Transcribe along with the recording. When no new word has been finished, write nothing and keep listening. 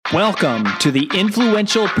Welcome to the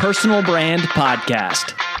Influential Personal Brand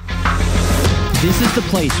Podcast. This is the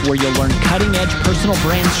place where you'll learn cutting-edge personal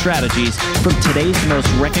brand strategies from today's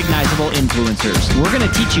most recognizable influencers. We're going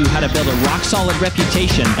to teach you how to build a rock-solid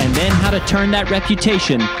reputation and then how to turn that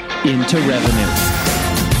reputation into revenue.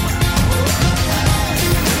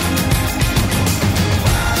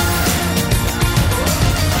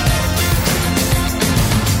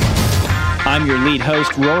 I'm your lead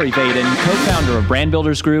host, Rory Vaden, co-founder of Brand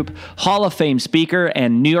Builders Group, Hall of Fame speaker,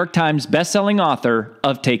 and New York Times bestselling author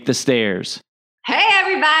of Take the Stairs. Hey,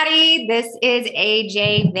 everybody. This is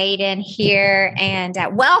AJ Vaden here, and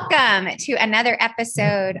welcome to another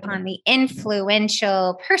episode on the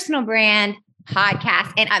Influential Personal Brand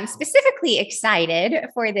Podcast. And I'm specifically excited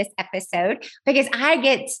for this episode because I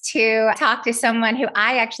get to talk to someone who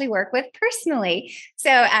I actually work with personally. So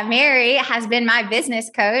Mary has been my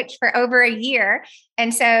business coach for over a year.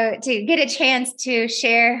 And so to get a chance to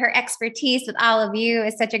share her expertise with all of you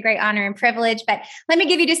is such a great honor and privilege. But let me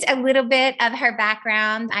give you just a little bit of her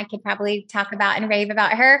background. I could probably talk about and rave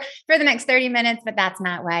about her for the next 30 minutes, but that's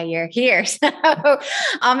not why you're here. So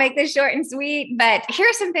I'll make this short and sweet. But here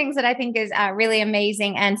are some things that I think is really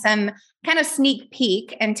amazing and some kind of sneak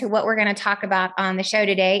peek into what we're going to talk about on the show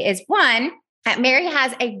today is one, Mary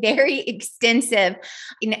has a very extensive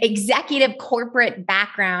executive corporate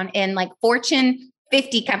background in like Fortune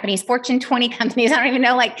 50 companies, Fortune 20 companies. I don't even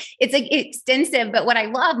know, it's like extensive. But what I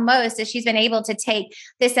love most is she's been able to take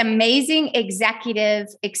this amazing executive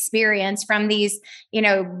experience from these,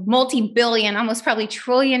 multi-billion, almost probably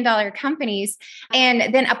trillion-dollar companies,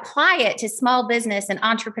 and then apply it to small business and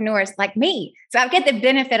entrepreneurs like me. So I get the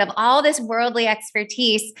benefit of all this worldly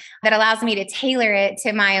expertise that allows me to tailor it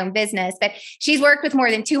to my own business. But she's worked with more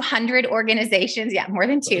than 200 organizations. Yeah, more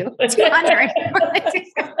than 200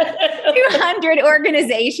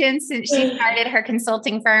 organizations since she started her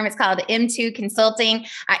consulting firm. It's called M2 Consulting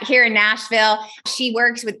here in Nashville. She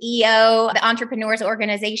works with EO, the entrepreneurs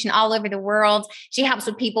organization all over the world. She helps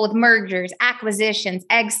with people with mergers, acquisitions,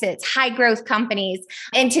 exits, high growth companies.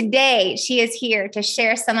 And today she is here to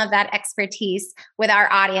share some of that expertise with our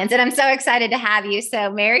audience. And I'm so excited to have you.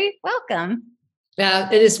 So Mary, welcome.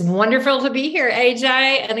 It is wonderful to be here, AJ.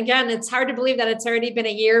 And again, it's hard to believe that it's already been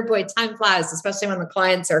a year. Boy, time flies, especially when the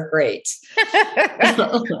clients are great.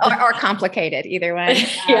 or complicated, either way.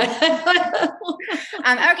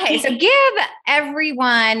 Okay, so give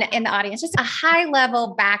everyone in the audience just a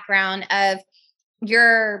high-level background of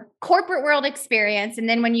your corporate world experience. And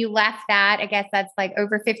then when you left that, I guess that's like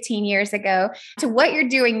over 15 years ago, to what you're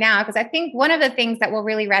doing now. Because I think one of the things that will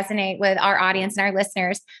really resonate with our audience and our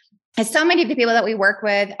listeners is so many of the people that we work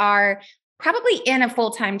with are probably in a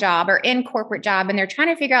full-time job or in corporate job. And they're trying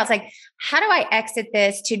to figure out, how do I exit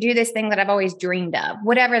this to do this thing that I've always dreamed of,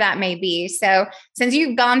 whatever that may be. So since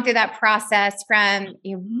you've gone through that process from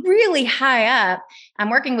really high up, I'm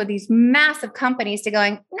working with these massive companies to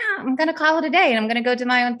going, no, I'm going to call it a day and I'm going to go do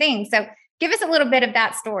my own thing. So give us a little bit of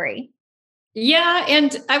that story. Yeah.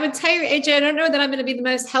 And I would tell you, AJ, I don't know that I'm going to be the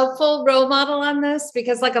most helpful role model on this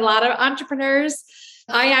because like a lot of entrepreneurs,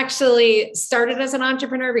 I actually started as an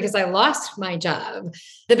entrepreneur because I lost my job.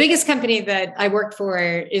 The biggest company that I worked for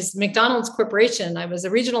is McDonald's Corporation. I was a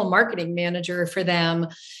regional marketing manager for them.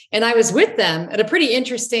 And I was with them at a pretty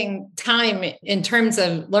interesting time in terms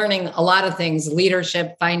of learning a lot of things,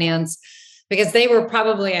 leadership, finance, because they were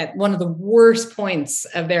probably at one of the worst points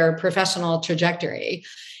of their professional trajectory.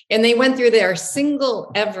 And they went through their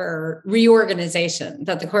single ever reorganization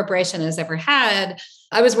that the corporation has ever had.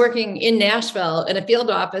 I was working in Nashville in a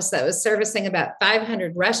field office that was servicing about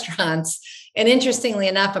 500 restaurants. And interestingly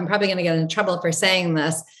enough, I'm probably going to get in trouble for saying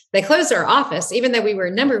this. They closed our office, even though we were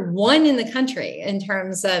number one in the country in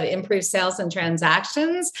terms of improved sales and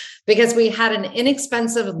transactions, because we had an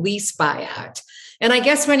inexpensive lease buyout. And I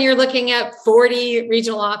guess when you're looking at 40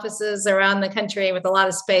 regional offices around the country with a lot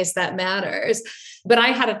of space, that matters. But I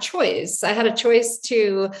had a choice. I had a choice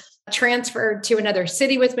to transfer to another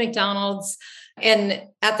city with McDonald's. And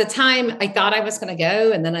at the time, I thought I was going to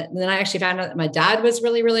go. And then I actually found out that my dad was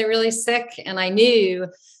really, really, really sick. And I knew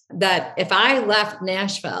that if I left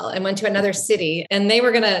Nashville and went to another city and they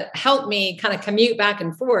were going to help me kind of commute back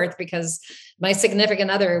and forth because my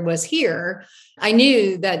significant other was here, I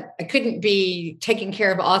knew that I couldn't be taking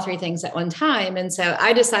care of all three things at one time. And so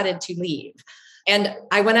I decided to leave. And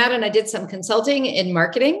I went out and I did some consulting in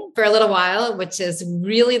marketing for a little while, which is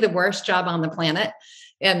really the worst job on the planet.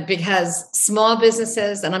 And because small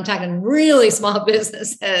businesses, and I'm talking really small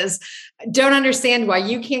businesses, don't understand why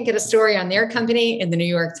you can't get a story on their company in the New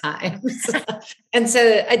York Times. And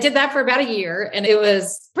so I did that for about a year, and it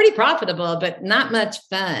was pretty profitable, but not much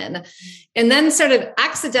fun. And then sort of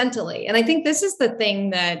accidentally, and I think this is the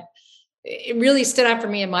thing that it really stood out for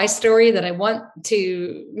me in my story that I want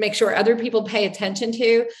to make sure other people pay attention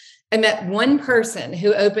to. I met one person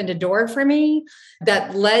who opened a door for me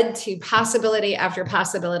that led to possibility after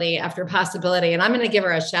possibility after possibility. And I'm going to give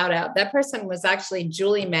her a shout out. That person was actually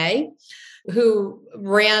Julie May, who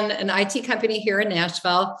ran an IT company here in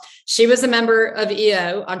Nashville. She was a member of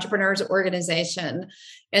EO, Entrepreneurs Organization.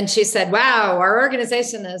 And she said, wow, our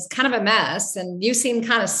organization is kind of a mess and you seem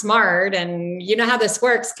kind of smart and you know how this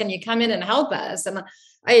works. Can you come in and help us? And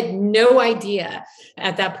I had no idea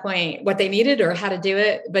at that point what they needed or how to do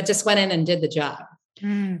it, but just went in and did the job.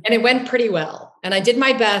 And it went pretty well. And I did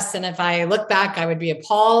my best. And if I look back, I would be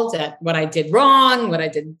appalled at what I did wrong, what I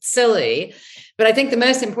did silly. But I think the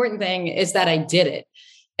most important thing is that I did it.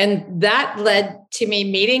 And that led to me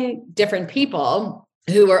meeting different people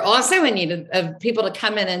who were also in need of people to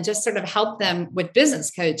come in and just sort of help them with business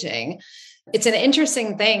coaching. It's an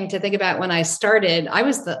interesting thing to think about. When I started, I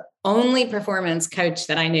was the only performance coach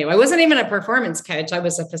that I knew. I wasn't even a performance coach. I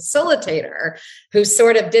was a facilitator who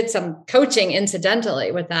sort of did some coaching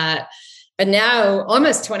incidentally with that. And now,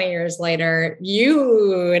 almost 20 years later,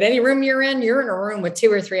 in any room you're in a room with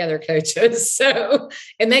 2 or 3 other coaches. So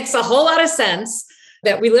it makes a whole lot of sense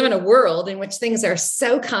that we live in a world in which things are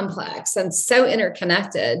so complex and so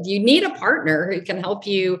interconnected. You need a partner who can help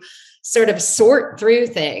you sort of sort through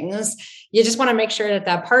things. You just want to make sure that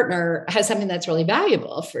that partner has something that's really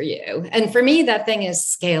valuable for you. And for me, that thing is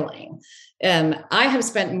scaling. I have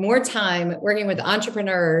spent more time working with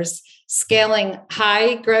entrepreneurs, scaling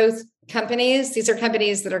high growth companies. These are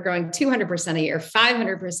companies that are growing 200% a year,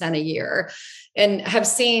 500% a year, and have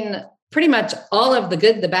seen pretty much all of the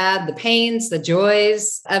good, the bad, the pains, the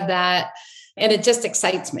joys of that. And it just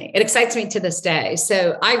excites me. It excites me to this day.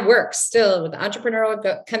 So I work still with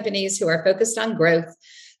entrepreneurial companies who are focused on growth.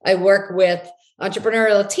 I work with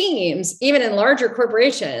entrepreneurial teams, even in larger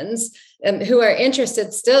corporations, who are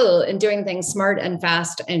interested still in doing things smart and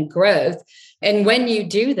fast and growth. And when you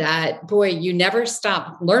do that, boy, you never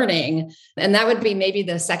stop learning. And that would be maybe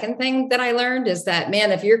the second thing that I learned is that,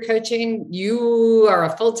 man, if you're coaching, you are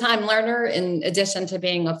a full-time learner in addition to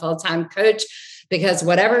being a full-time coach, because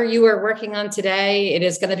whatever you are working on today, it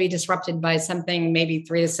is going to be disrupted by something maybe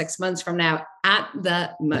 3 to 6 months from now at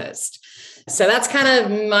the most. So that's kind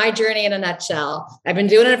of my journey in a nutshell. I've been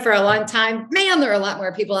doing it for a long time. Man, there are a lot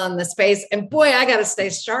more people in the space. And boy, I got to stay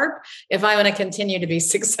sharp if I want to continue to be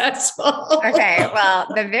successful. Okay. Well,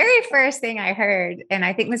 the very first thing I heard, and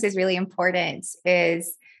I think this is really important,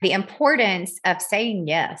 is the importance of saying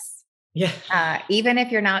yes. Yeah. Even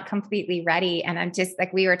if you're not completely ready. And I'm just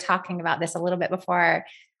like, we were talking about this a little bit before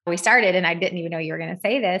we started, and I didn't even know you were going to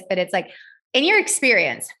say this, but it's like, in your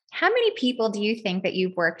experience, how many people do you think that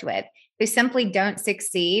you've worked with who simply don't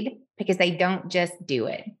succeed because they don't just do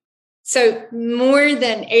it? So more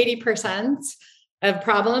than 80% of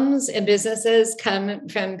problems in businesses come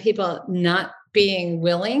from people not being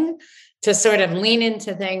willing to sort of lean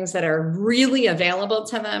into things that are really available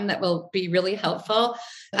to them that will be really helpful.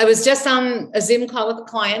 I was just on a Zoom call with a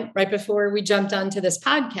client right before we jumped onto this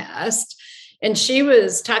podcast. And she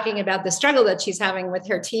was talking about the struggle that she's having with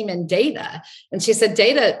her team in data. And she said,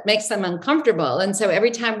 data makes them uncomfortable. And so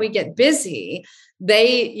every time we get busy,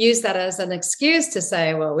 they use that as an excuse to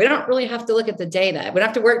say, well, we don't really have to look at the data. We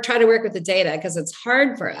don't have to try to work with the data because it's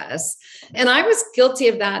hard for us. And I was guilty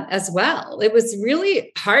of that as well. It was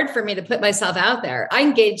really hard for me to put myself out there. I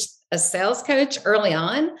engaged a sales coach early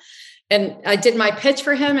on, and I did my pitch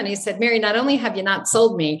for him. And he said, Mary, not only have you not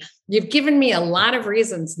sold me, you've given me a lot of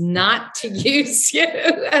reasons not to use you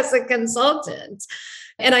as a consultant.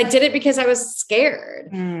 And I did it because I was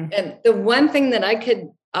scared. And the one thing that I could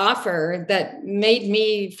offer that made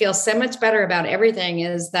me feel so much better about everything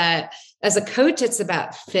is that as a coach, it's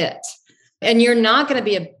about fit. And you're not going to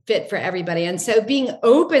be a fit for everybody. And so being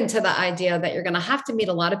open to the idea that you're going to have to meet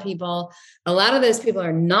a lot of people, a lot of those people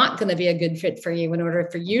are not going to be a good fit for you. In order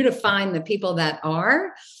for you to find the people that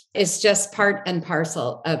are, is just part and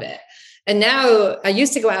parcel of it. And now I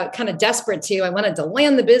used to go out kind of desperate too. I wanted to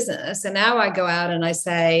land the business. And now I go out and I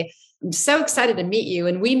say, I'm so excited to meet you.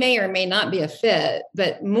 And we may or may not be a fit,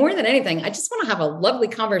 but more than anything, I just want to have a lovely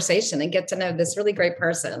conversation and get to know this really great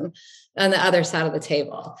person on the other side of the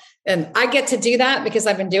table. And I get to do that because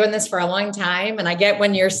I've been doing this for a long time. And I get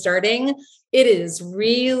when you're starting, it is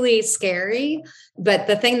really scary. But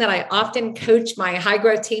the thing that I often coach my high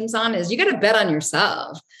growth teams on is you got to bet on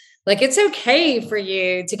yourself. Like, it's okay for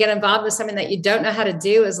you to get involved with something that you don't know how to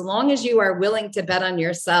do, as long as you are willing to bet on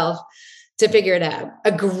yourself to figure it out.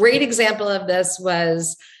 A great example of this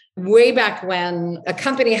was way back when a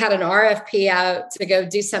company had an RFP out to go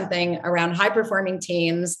do something around high performing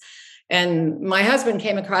teams. And my husband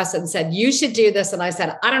came across it and said, you should do this. And I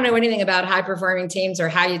said, I don't know anything about high performing teams or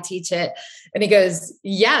how you teach it. And he goes,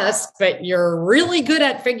 yes, but you're really good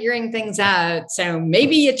at figuring things out. So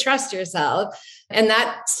maybe you trust yourself. And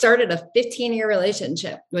that started a 15-year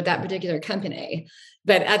relationship with that particular company.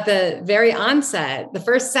 But at the very onset, the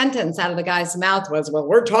first sentence out of the guy's mouth was, well,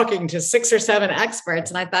 we're talking to 6 or 7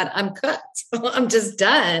 experts. And I thought, I'm cooked. I'm just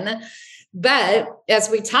done. But as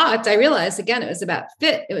we talked, I realized, again, it was about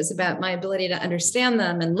fit. It was about my ability to understand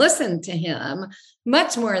them and listen to him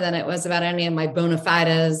much more than it was about any of my bona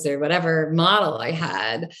fides or whatever model I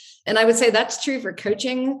had. And I would say that's true for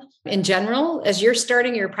coaching in general. As you're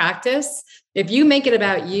starting your practice, if you make it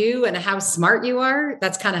about you and how smart you are,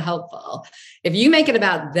 that's kind of helpful. If you make it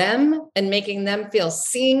about them and making them feel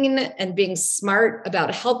seen and being smart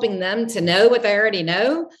about helping them to know what they already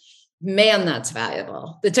know, man, that's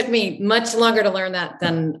valuable. It took me much longer to learn that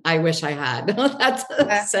than I wish I had.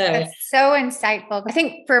 That's so insightful. I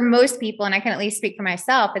think for most people, and I can at least speak for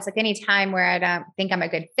myself, it's like any time where I don't think I'm a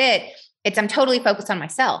good fit, I'm totally focused on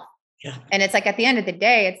myself. Yeah. And it's like, at the end of the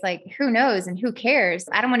day, it's like, who knows and who cares?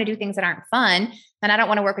 I don't want to do things that aren't fun. And I don't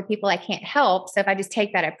want to work with people I can't help. So if I just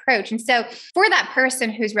take that approach. And so for that person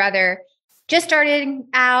who's rather just starting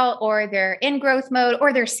out, or they're in growth mode,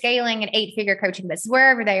 or they're scaling an 8-figure coaching business,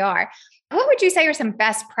 wherever they are, what would you say are some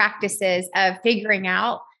best practices of figuring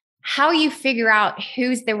out how you figure out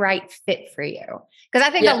who's the right fit for you? Because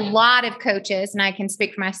I think a lot of coaches, and I can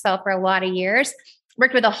speak for myself for a lot of years,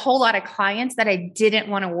 worked with a whole lot of clients that I didn't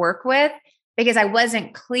want to work with because I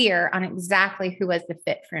wasn't clear on exactly who was the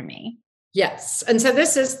fit for me. Yes. And so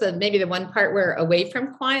this is maybe the one part where away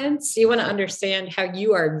from clients, you want to understand how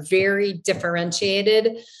you are very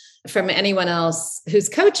differentiated from anyone else who's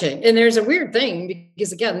coaching. And there's a weird thing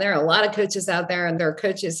because, again, there are a lot of coaches out there, and there are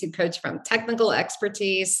coaches who coach from technical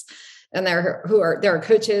expertise. And there are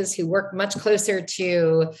coaches who work much closer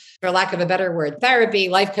to, for lack of a better word, therapy,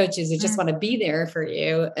 life coaches who just want to be there for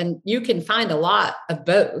you. And you can find a lot of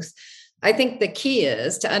both. I think the key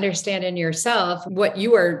is to understand in yourself what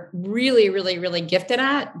you are really, really, really gifted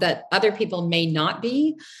at that other people may not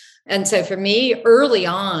be. And so for me, early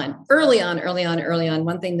on,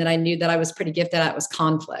 one thing that I knew that I was pretty gifted at was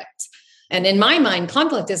conflict. And in my mind,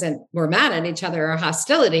 conflict isn't we're mad at each other or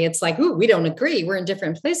hostility. It's like, ooh, we don't agree. We're in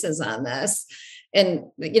different places on this. And,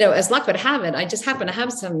 as luck would have it, I just happened to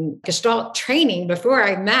have some Gestalt training before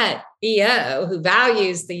I met EO, who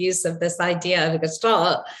values the use of this idea of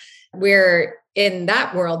Gestalt, where in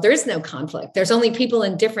that world, there is no conflict. There's only people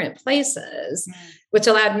in different places, which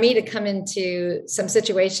allowed me to come into some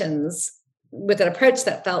situations with an approach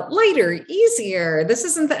that felt lighter, easier. This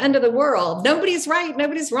isn't the end of the world. Nobody's right.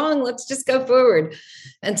 Nobody's wrong. Let's just go forward.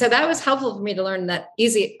 And so that was helpful for me to learn that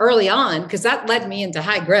easy early on, because that led me into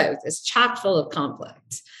high growth. It's chock full of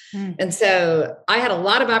conflict. And so I had a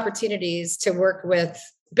lot of opportunities to work with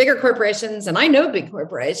bigger corporations, and I know big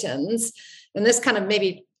corporations. And this kind of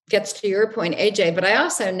maybe gets to your point, AJ, but I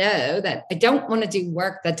also know that I don't want to do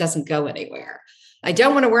work that doesn't go anywhere. I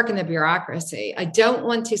don't want to work in the bureaucracy. I don't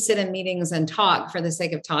want to sit in meetings and talk for the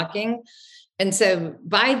sake of talking. And so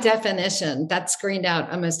by definition, that screened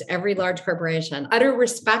out almost every large corporation. Utter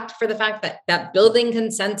respect for the fact that building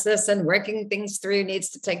consensus and working things through needs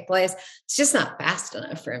to take place. It's just not fast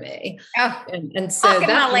enough for me. Oh, and so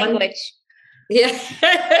that language. Yeah.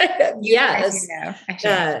 Yes.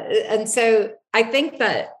 And so I think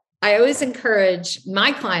that I always encourage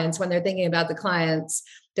my clients when they're thinking about the clients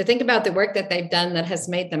to think about the work that they've done that has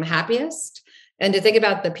made them happiest, and to think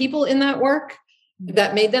about the people in that work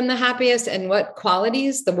that made them the happiest and what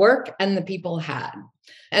qualities the work and the people had.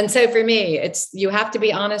 And so for me, you have to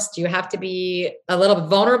be honest. You have to be a little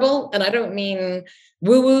vulnerable. And I don't mean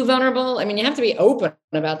woo-woo vulnerable. I mean, you have to be open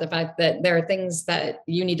about the fact that there are things that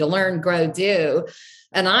you need to learn, grow, do.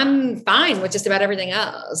 And I'm fine with just about everything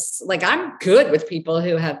else. Like, I'm good with people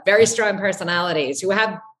who have very strong personalities, who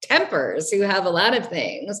have tempers, who have a lot of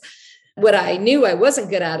things. What I knew I wasn't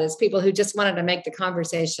good at is people who just wanted to make the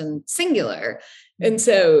conversation singular. And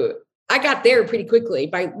so I got there pretty quickly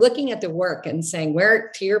by looking at the work and saying,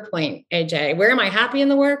 where, to your point, AJ, where am I happy in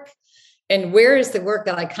the work? And where is the work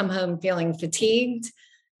that I come home feeling fatigued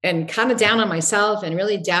and kind of down on myself and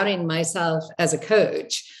really doubting myself as a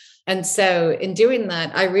coach? And so in doing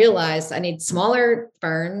that, I realized I need smaller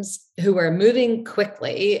firms who were moving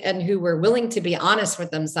quickly and who were willing to be honest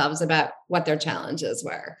with themselves about what their challenges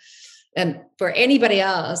were. And for anybody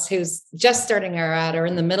else who's just starting out or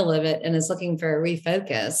in the middle of it and is looking for a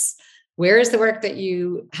refocus, where is the work that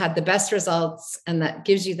you had the best results and that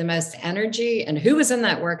gives you the most energy, and who was in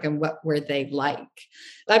that work and what were they like?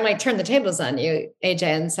 I might turn the tables on you, AJ,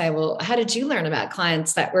 and say, well, how did you learn about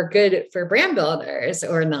clients that were good for brand builders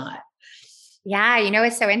or not? Yeah,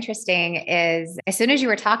 what's so interesting is as soon as you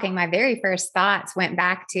were talking, my very first thoughts went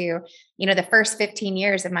back to, the first 15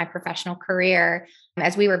 years of my professional career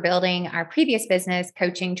as we were building our previous business,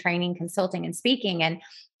 coaching, training, consulting, and speaking. And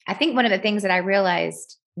I think one of the things that I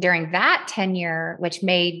realized during that tenure, which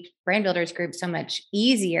made Brand Builders Group so much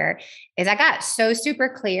easier, is I got so super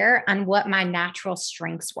clear on what my natural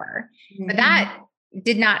strengths were. Mm-hmm. But that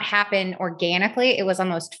did not happen organically. It was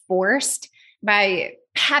almost forced by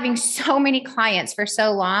having so many clients for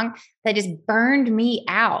so long that just burned me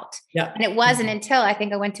out. Yeah. And it wasn't until I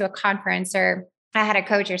think I went to a conference or I had a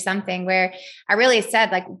coach or something where I really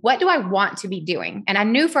said, like, what do I want to be doing? And I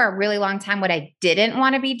knew for a really long time what I didn't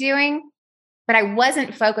want to be doing, but I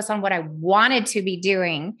wasn't focused on what I wanted to be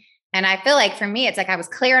doing. And I feel like for me, it's like I was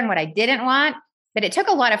clear on what I didn't want, but it took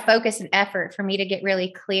a lot of focus and effort for me to get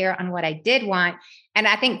really clear on what I did want. And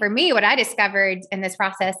I think for me, what I discovered in this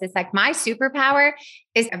process is like my superpower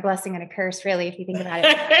is a blessing and a curse, really, if you think about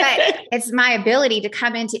it. But it's my ability to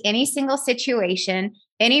come into any single situation,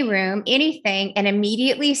 any room, anything, and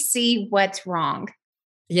immediately see what's wrong.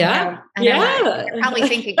 Yeah. You're probably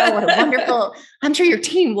thinking, oh, what a wonderful, I'm sure your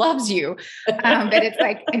team loves you. But it's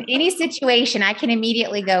like in any situation, I can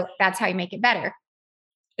immediately go, that's how you make it better.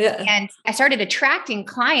 Yeah. And I started attracting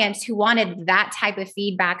clients who wanted that type of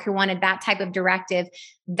feedback, who wanted that type of directive,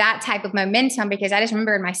 that type of momentum, because I just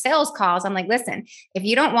remember in my sales calls, I'm like, listen, if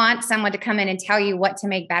you don't want someone to come in and tell you what to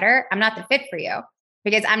make better, I'm not the fit for you,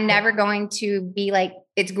 because I'm never going to be like,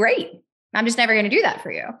 it's great. I'm just never going to do that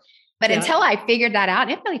for you. But until I figured that out,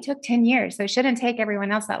 it really took 10 years. So it shouldn't take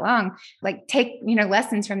everyone else that long, like take,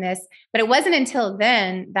 lessons from this. But it wasn't until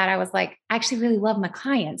then that I was like, I actually really love my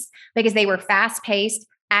clients because they were fast-paced,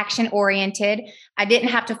 action-oriented. I didn't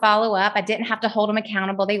have to follow up. I didn't have to hold them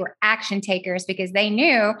accountable. They were action takers because they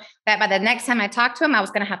knew that by the next time I talked to them, I was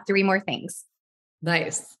going to have 3 more things.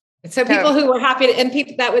 Nice. So people who were happy to, and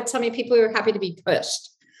people that would tell me people who were happy to be pushed.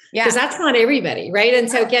 Yeah. Because that's not everybody. Right.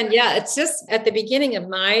 And so again, it's just at the beginning of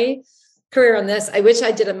my career on this, I wish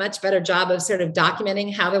I did a much better job of sort of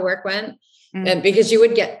documenting how the work went. And because you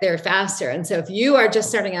would get there faster. And so if you are just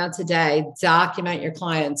starting out today, document your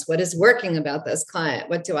clients. What is working about this client?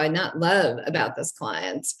 What do I not love about this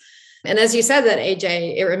client? And as you said that,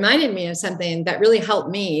 AJ, it reminded me of something that really helped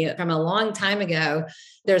me from a long time ago.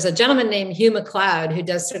 There's a gentleman named Hugh McLeod who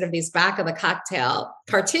does sort of these back of the cocktail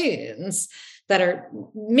cartoons that are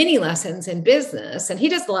mini lessons in business. And he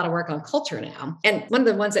does a lot of work on culture now. And one of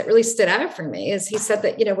the ones that really stood out for me is he said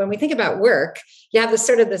that, when we think about work, you have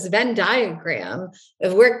this Venn diagram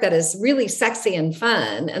of work that is really sexy and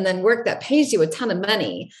fun, and then work that pays you a ton of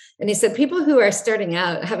money. And he said, people who are starting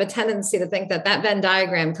out have a tendency to think that Venn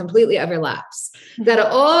diagram completely overlaps, that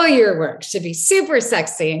all your work should be super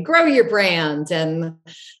sexy and grow your brand and,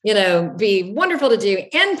 be wonderful to do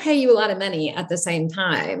and pay you a lot of money at the same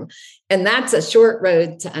time. And that's a short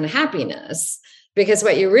road to unhappiness, because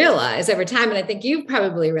what you realize over time, and I think you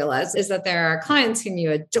probably realized, is that there are clients whom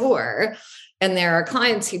you adore and there are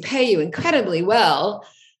clients who pay you incredibly well.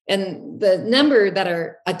 And the number that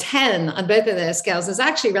are a 10 on both of those scales is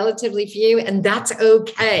actually relatively few, and that's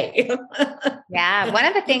okay. Yeah. One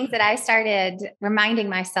of the things that I started reminding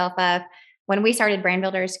myself of when we started Brand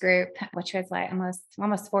Builders Group, which was like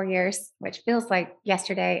almost 4 years, which feels like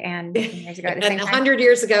yesterday and 10 years ago at the same time. 100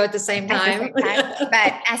 years ago at the same time. But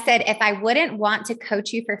I said, if I wouldn't want to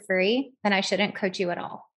coach you for free, then I shouldn't coach you at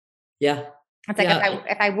all. Yeah. It's like,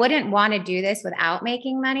 if I wouldn't want to do this without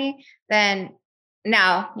making money, then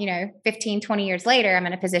now, 15, 20 years later, I'm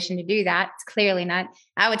in a position to do that. It's clearly not.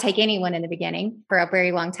 I would take anyone in the beginning for a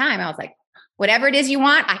very long time. I was like, whatever it is you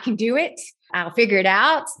want, I can do it. I'll figure it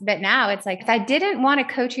out. But now it's like, if I didn't want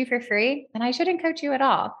to coach you for free, then I shouldn't coach you at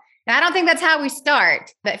all. And I don't think that's how we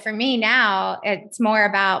start. But for me now, it's more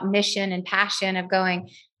about mission and passion of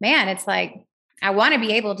going, man, it's like, I want to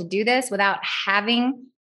be able to do this without having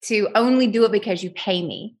to only do it because you pay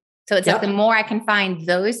me. So it's like the more I can find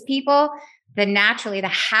those people, then naturally the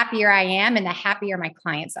happier I am and the happier my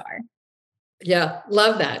clients are. Yeah,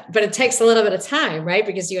 love that. But it takes a little bit of time, right?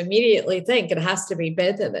 Because you immediately think it has to be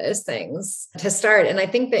both of those things to start. And I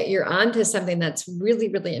think that you're onto something that's really,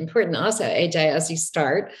 really important also, AJ, as you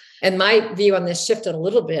start. And my view on this shifted a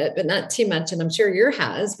little bit, but not too much. And I'm sure yours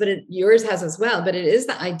has, yours has as well. But it is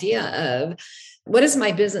the idea of, what is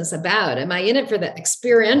my business about? Am I in it for the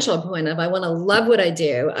experiential point of, I want to love what I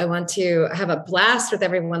do. I want to have a blast with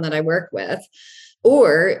everyone that I work with.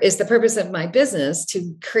 Or is the purpose of my business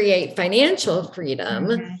to create financial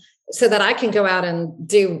freedom so that I can go out and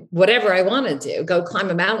do whatever I want to do, go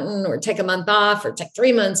climb a mountain or take a month off or take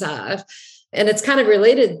 3 months off. And it's kind of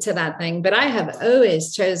related to that thing. But I have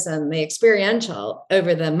always chosen the experiential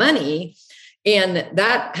over the money. And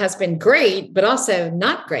that has been great, but also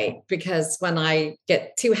not great, because when I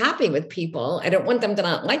get too happy with people, I don't want them to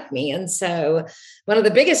not like me. And so one of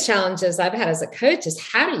the biggest challenges I've had as a coach is,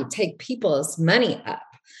 how do you take people's money up?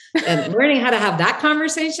 And learning how to have that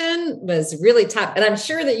conversation was really tough. And I'm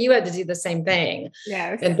sure that you had to do the same thing.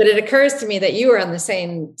 Yes. But it occurs to me that you were on the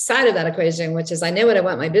same side of that equation, which is, I know what I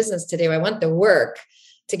want my business to do. I want the work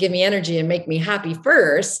to give me energy and make me happy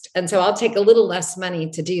first. And so I'll take a little less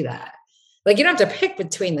money to do that. Like, you don't have to pick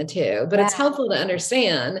between the two, but it's helpful to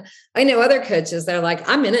understand. I know other coaches, they're like,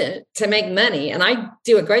 I'm in it to make money and I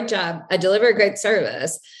do a great job. I deliver a great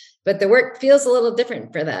service, but the work feels a little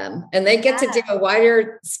different for them. And they get to do a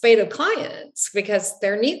wider spate of clients because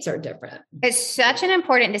their needs are different. It's such an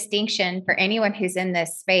important distinction for anyone who's in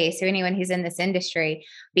this space or anyone who's in this industry,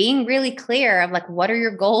 being really clear of like, what are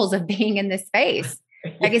your goals of being in this space?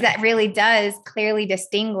 Because that really does clearly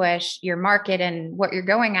distinguish your market and what you're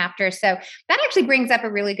going after. So that actually brings up a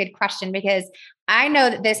really good question, because I know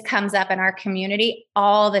that this comes up in our community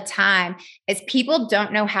all the time, is people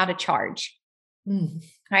don't know how to charge,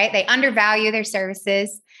 right? They undervalue their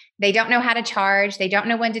services. They don't know how to charge. They don't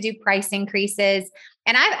know when to do price increases.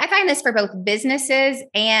 And I find this for both businesses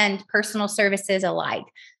and personal services alike.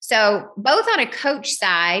 So both on a coach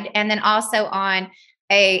side and then also on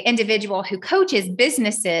a individual who coaches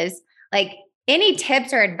businesses, like, any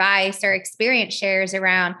tips or advice or experience shares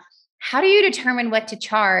around how do you determine what to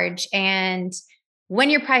charge and when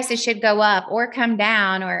your prices should go up or come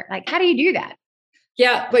down, or like, how do you do that?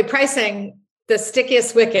 Yeah, but pricing, the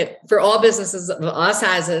stickiest wicket for all businesses of all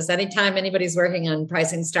sizes. Anytime anybody's working on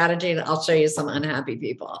pricing strategy, I'll show you some unhappy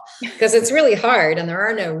people, because it's really hard and there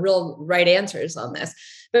are no real right answers on this.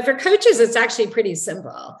 But for coaches, it's actually pretty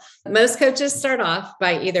simple. Most coaches start off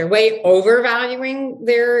by either way overvaluing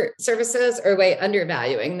their services or way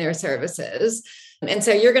undervaluing their services. And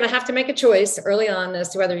so you're going to have to make a choice early on as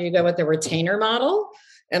to whether you go with the retainer model.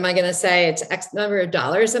 Am I going to say it's X number of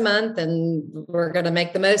dollars a month and we're going to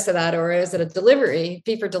make the most of that? Or is it a delivery,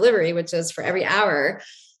 fee for delivery, which is for every hour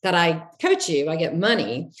that I coach you, I get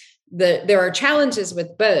money? There are challenges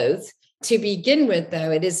with both. To begin with,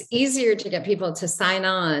 though, it is easier to get people to sign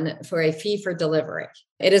on for a fee for delivery.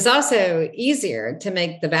 It is also easier to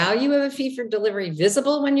make the value of a fee for delivery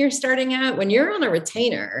visible when you're starting out. When you're on a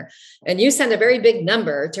retainer and you send a very big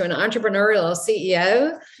number to an entrepreneurial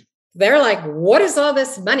CEO, they're like, what is all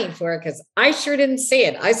this money for? Because I sure didn't see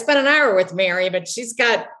it. I spent an hour with Mary, but she's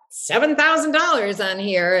got $7,000 on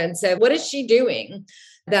here. And so what is she doing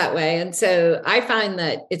that way? And so I find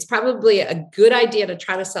that it's probably a good idea to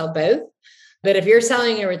try to sell both. But if you're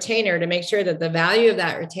selling a retainer, to make sure that the value of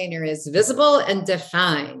that retainer is visible and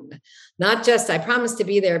defined, not just, I promise to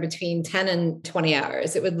be there between 10 and 20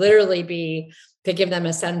 hours. It would literally be to give them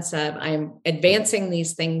a sense of, I'm advancing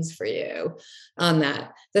these things for you on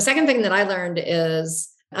that. The second thing that I learned is,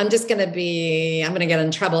 I'm going to get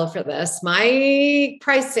in trouble for this. My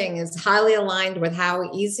pricing is highly aligned with how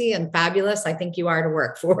easy and fabulous I think you are to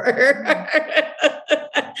work for.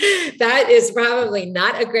 That is probably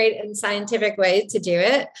not a great and scientific way to do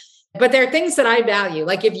it. But there are things that I value.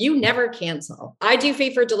 Like, if you never cancel, I do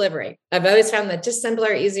fee for delivery. I've always found that just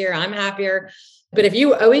simpler, easier. I'm happier. But if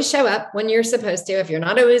you always show up when you're supposed to, if you're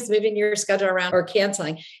not always moving your schedule around or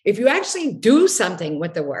canceling, if you actually do something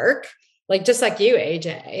with the work, like just like you,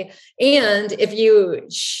 AJ, and if you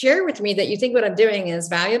share with me that you think what I'm doing is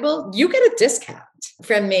valuable, you get a discount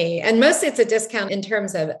from me. And mostly it's a discount in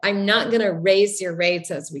terms of, I'm not going to raise your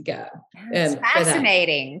rates as we go. That's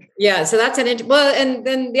fascinating. Yeah. So that's and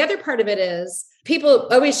then the other part of it is, people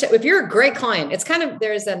always if you're a great client, it's kind of,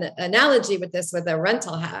 there's an analogy with this with a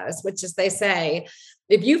rental house, which is, they say,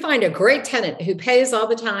 if you find a great tenant who pays all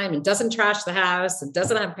the time and doesn't trash the house and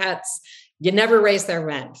doesn't have pets, you never raise their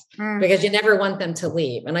rent because you never want them to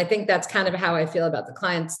leave. And I think that's kind of how I feel about the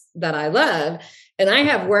clients that I love. And I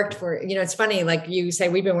have worked for, it's funny, like you say,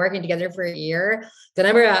 we've been working together for a year. The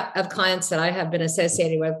number of clients that I have been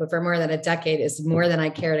associated with for more than a decade is more than I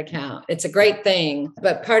care to count. It's a great thing.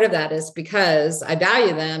 But part of that is because I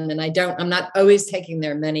value them and I'm not always taking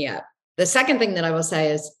their money up. The second thing that I will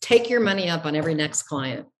say is take your money up on every next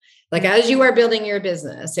client. Like as you are building your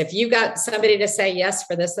business, if you got somebody to say yes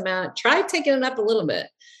for this amount, try taking it up a little bit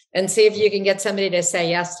and see if you can get somebody to say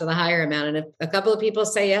yes to the higher amount. And if a couple of people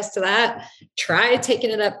say yes to that, try taking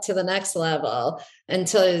it up to the next level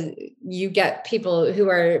until you get people who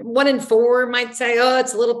are 1 in 4 might say, oh,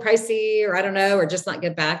 it's a little pricey, or I don't know, or just not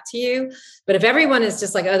get back to you. But if everyone is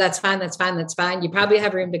just like, oh, that's fine, you probably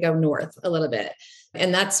have room to go north a little bit.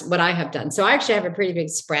 And that's what I have done. So I actually have a pretty big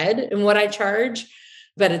spread in what I charge.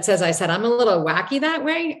 But it's, as I said, I'm a little wacky that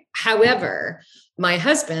way. However, my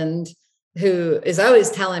husband, who is always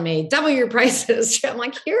telling me, double your prices. I'm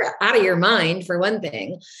like, you're out of your mind, for one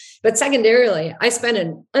thing. But secondarily, I spend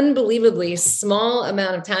an unbelievably small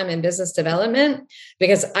amount of time in business development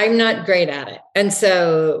because I'm not great at it. And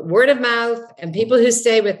so word of mouth and people who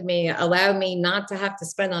stay with me allow me not to have to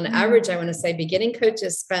spend, on average, I want to say beginning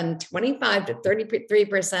coaches spend 25 to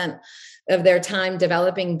 33% of their time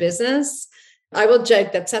developing business. I will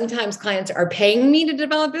joke that sometimes clients are paying me to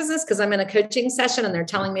develop business because I'm in a coaching session and they're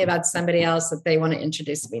telling me about somebody else that they want to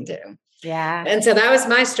introduce me to. Yeah. And so that was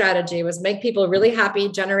my strategy, was make people really happy,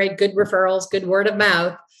 generate good referrals, good word of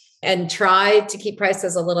mouth, and try to keep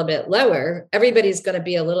prices a little bit lower. Everybody's going to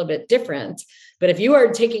be a little bit different. But if you are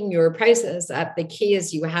taking your prices up, the key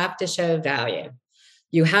is you have to show value.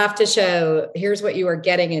 You have to show, here's what you are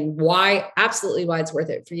getting and why it's worth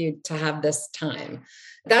it for you to have this time.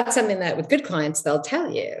 That's something that with good clients, they'll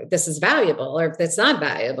tell you this is valuable or if it's not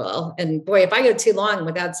valuable. And boy, if I go too long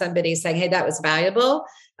without somebody saying, hey, that was valuable,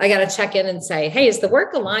 I got to check in and say, hey, is the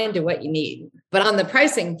work aligned to what you need? But on the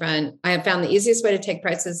pricing front, I have found the easiest way to take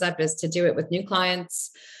prices up is to do it with new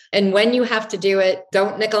clients. And when you have to do it,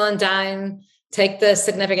 don't nickel and dime, take the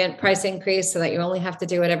significant price increase so that you only have to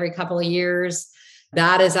do it every couple of years.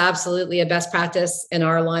 That is absolutely a best practice in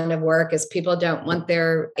our line of work, is people don't want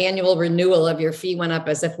their annual renewal of your fee went up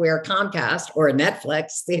as if we're Comcast or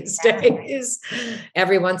Netflix these days.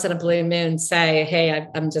 Every once in a blue moon say, hey,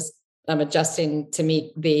 I'm adjusting to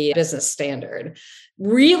meet the business standard.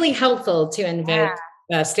 Really helpful to invoke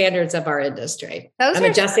the standards of our industry. I'm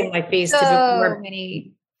adjusting my fees to be more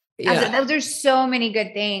many. Yeah. Those are so many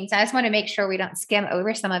good things. I just want to make sure we don't skim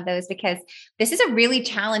over some of those because this is a really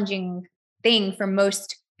challenging thing for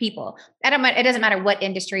most people. It doesn't matter what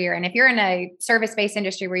industry you're in. If you're in a service-based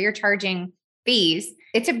industry where you're charging fees,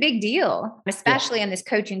 it's a big deal, especially in this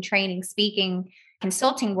coaching, training, speaking,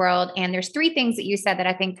 consulting world. And there's 3 things that you said that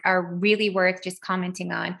I think are really worth just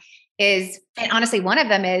commenting on and honestly, one of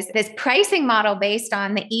them is this pricing model based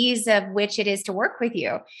on the ease of which it is to work with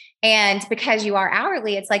you. And because you are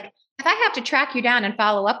hourly, it's like, if I have to track you down and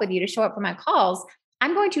follow up with you to show up for my calls,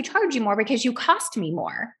 I'm going to charge you more because you cost me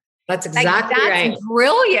more. That's exactly right. That's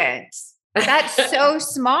brilliant. That's so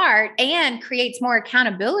smart and creates more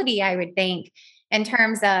accountability, I would think, in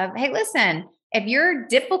terms of, hey, listen, if you're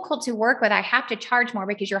difficult to work with, I have to charge more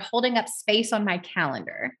because you're holding up space on my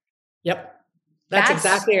calendar. Yep. That's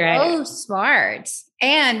exactly right. So smart.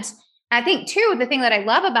 And I think too, the thing that I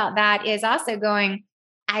love about that is also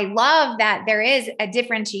I love that there is a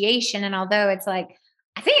differentiation. And although it's like,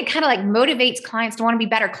 I think it kind of like motivates clients to want to be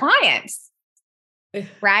better clients.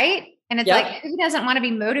 Right. And it's like, who doesn't want to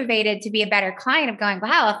be motivated to be a better client of going,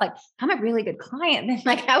 wow, if I'm a really good client,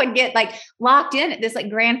 then I would get locked in at this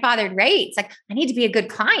grandfathered rate. It's like, I need to be a good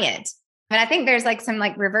client. And I think there's some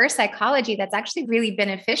reverse psychology that's actually really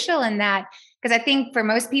beneficial in that. Because I think for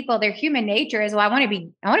most people, their human nature is, well, I want to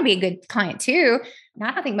be a good client too. And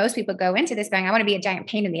I don't think most people go into this going, I want to be a giant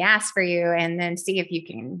pain in the ass for you and then see if you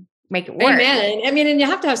can make it work. Amen. I mean, and you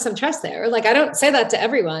have to have some trust there. I don't say that to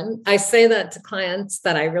everyone. I say that to clients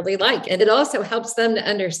that I really like. And it also helps them to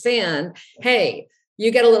understand, hey,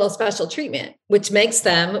 you get a little special treatment, which makes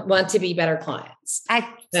them want to be better clients.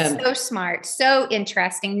 So smart. So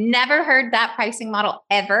interesting. Never heard that pricing model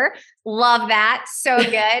ever. Love that. So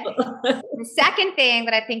good. The second thing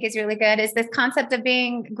that I think is really good is this concept of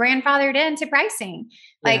being grandfathered into pricing.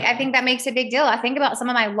 I think that makes a big deal. I think about some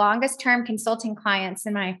of my longest term consulting clients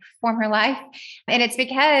in my former life. And it's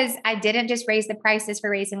because I didn't just raise the prices for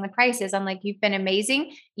raising the prices. I'm like, you've been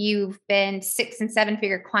amazing. You've been 6 and 7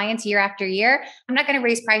 figure clients year after year. I'm not going to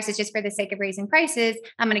raise prices just for the sake of raising prices.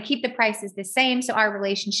 I'm going to keep the prices the same so our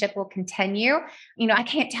relationship will continue. I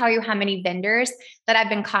can't tell you how many vendors that I've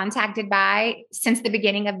been contacted impacted by since the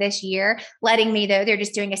beginning of this year, letting me know they're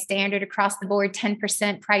just doing a standard across the board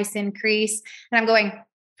 10% price increase. And I'm going,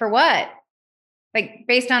 for what? Like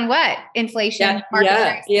based on what? Inflation.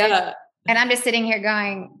 Yeah. And I'm just sitting here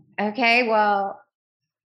going, okay, well,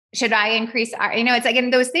 should I increase our, it's like in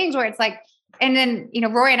those things where it's like, and then,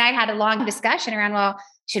 Roy and I had a long discussion around, well,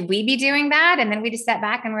 should we be doing that? And then we just sat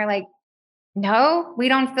back and we're like, no, we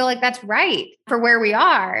don't feel like that's right for where we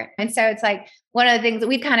are. And so it's like one of the things that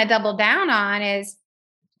we've kind of doubled down on is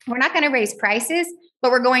we're not going to raise prices,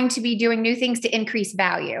 but we're going to be doing new things to increase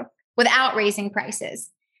value without raising prices.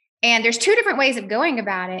 And there's two different ways of going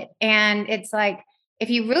about it. And it's like, if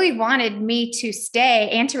you really wanted me to stay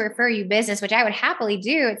and to refer you business, which I would happily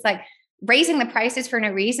do, it's like raising the prices for no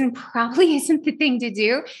reason probably isn't the thing to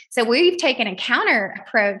do. So we've taken a counter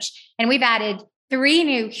approach and we've added 3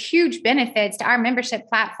 new huge benefits to our membership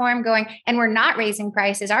platform going, and we're not raising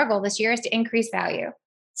prices. Our goal this year is to increase value.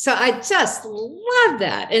 So I just love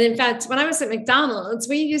that. And in fact, when I was at McDonald's,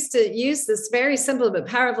 we used to use this very simple but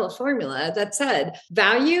powerful formula that said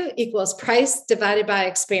value equals price divided by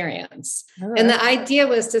experience. Oh, and the idea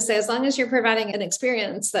was to say, as long as you're providing an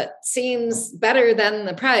experience that seems better than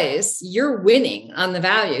the price, you're winning on the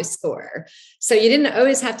value score. So you didn't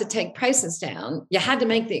always have to take prices down. You had to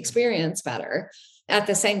make the experience better. At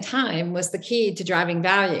the same time was the key to driving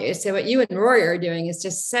value. So what you and Roy are doing is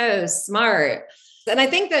just so smart. And I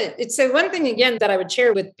think that it's so one thing, again, that I would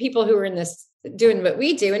share with people who are in this, doing what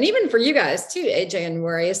we do, and even for you guys too, AJ and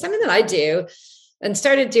Rory, is something that I do and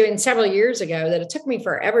started doing several years ago that it took me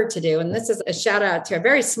forever to do. And this is a shout out to a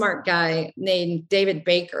very smart guy named David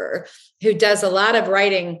Baker, who does a lot of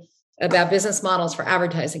writing about business models for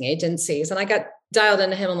advertising agencies. And I got dialed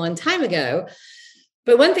into him a long time ago.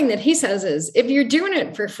 But one thing that he says is, if you're doing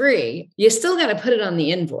it for free, you still got to put it on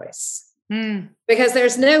the invoice. Because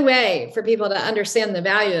there's no way for people to understand the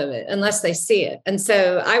value of it unless they see it. And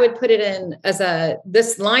so I would put it in as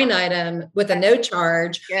this line item with a no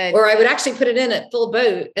charge, or I would actually put it in at full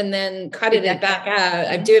boat and then credit it back out.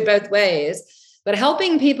 I do it both ways. But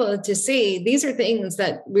helping people to see these are things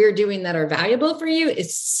that we're doing that are valuable for you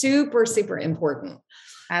is super, super important.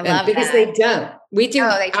 I love because that. they don't. We do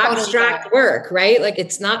abstract totally work, right? Like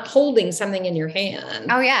it's not holding something in your hand.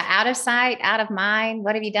 Oh yeah. Out of sight, out of mind.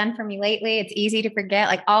 What have you done for me lately? It's easy to forget,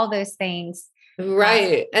 like all those things.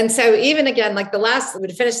 Right. And so even again, like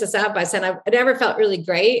would finish this out by saying I never felt really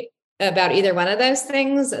great about either one of those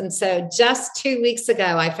things. And so just 2 weeks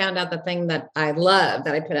ago, I found out the thing that I love,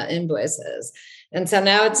 that I put out invoices. And so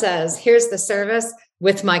now it says, here's the service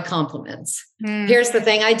with my compliments. Here's the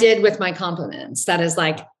thing I did with my compliments. That is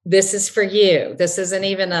like, this is for you. This isn't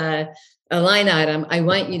even a line item. I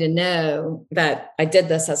want you to know that I did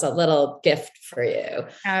this as a little gift for you.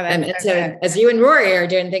 And so as you and Rory are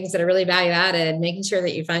doing things that are really value added, making sure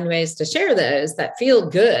that you find ways to share those that feel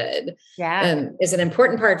good is an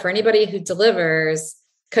important part for anybody who delivers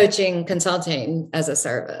coaching, consulting as a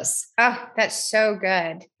service. Oh, that's so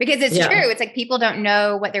good. Because it's true. It's like people don't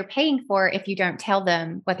know what they're paying for if you don't tell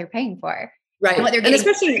them what they're paying for. Right. And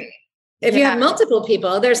especially if you have multiple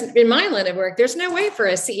people, in my line of work, there's no way for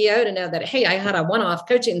a CEO to know that, hey, I had a one-off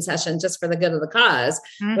coaching session just for the good of the cause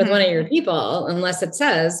with one of your people, unless it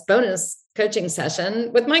says bonus coaching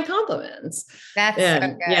session with my compliments. That's so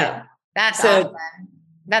good. Yeah. That's awesome.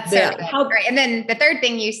 That's so good. And then the third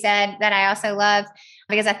thing you said that I also love,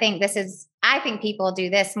 because I think people do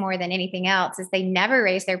this more than anything else, is they never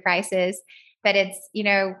raise their prices, but it's,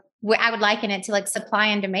 I would liken it to like supply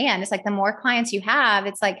and demand. It's like the more clients you have,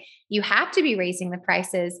 it's like you have to be raising the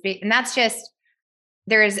prices. And that's just,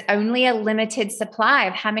 there is only a limited supply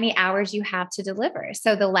of how many hours you have to deliver.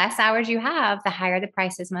 So the less hours you have, the higher the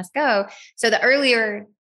prices must go. So the earlier,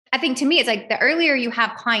 I think to me, it's like the earlier you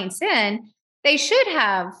have clients in, they should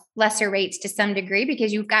have lesser rates to some degree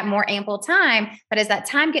because you've got more ample time. But as that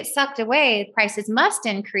time gets sucked away, prices must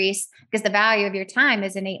increase because the value of your time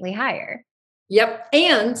is innately higher. Yep.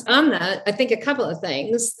 And on that, I think a couple of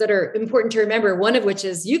things that are important to remember, one of which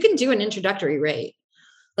is you can do an introductory rate.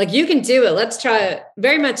 Like you can do it. Let's try it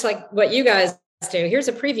very much like what you guys do. Here's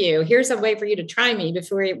a preview. Here's a way for you to try me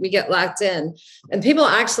before we get locked in. And people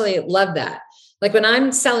actually love that. Like when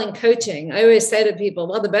I'm selling coaching, I always say to people,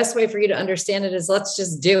 well, the best way for you to understand it is let's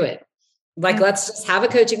just do it. Like, let's just have a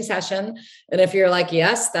coaching session. And if you're like,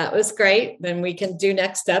 yes, that was great, then we can do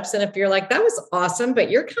next steps. And if you're like, that was awesome, but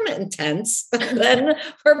you're kind of intense, then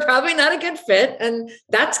we're probably not a good fit. And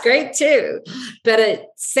that's great too. But it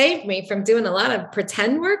saved me from doing a lot of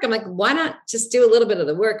pretend work. I'm like, why not just do a little bit of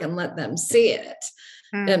the work and let them see it?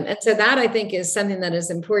 And so that I think is something that is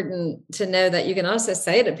important to know, that you can also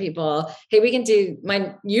say to people, hey, we can do,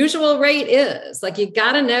 my usual rate is, like, you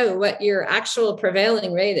got to know what your actual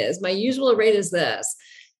prevailing rate is. My usual rate is this,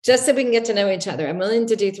 just so we can get to know each other. I'm willing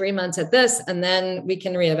to do 3 months at this, and then we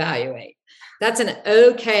can reevaluate. That's an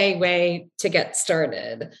okay way to get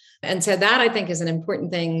started. And so that I think is an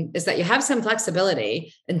important thing, is that you have some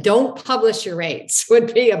flexibility, and don't publish your rates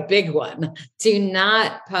would be a big one. Do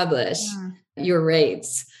not publish your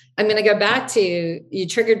rates. I'm going to go back to, you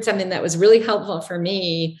triggered something that was really helpful for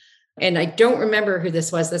me. And I don't remember who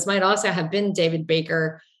this was. This might also have been David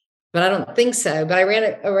Baker, but I don't think so. But I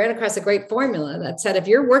ran across a great formula that said, if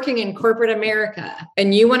you're working in corporate America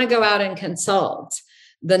and you want to go out and consult,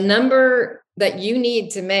 the number that you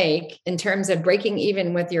need to make in terms of breaking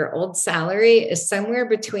even with your old salary is somewhere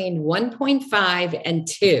between 1.5 and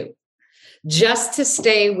 2, just to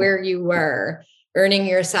stay where you were earning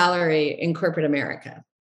your salary in corporate America.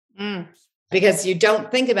 Because you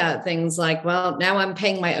don't think about things like, well, now I'm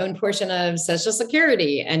paying my own portion of Social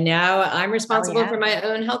Security, and now I'm responsible for my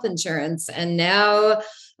own health insurance. And now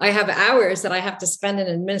I have hours that I have to spend in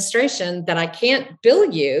administration that I can't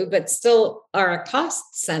bill you, but still are a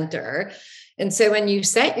cost center. And so when you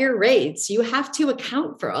set your rates, you have to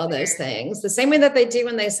account for all those things the same way that they do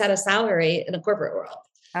when they set a salary in a corporate world.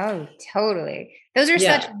 Oh, totally. Those are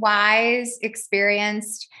such wise,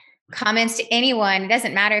 experienced comments to anyone. It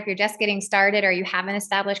doesn't matter if you're just getting started or you have an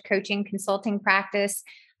established coaching consulting practice.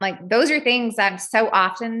 Like, those are things that so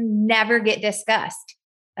often never get discussed.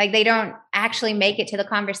 Like, they don't actually make it to the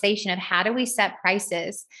conversation of how do we set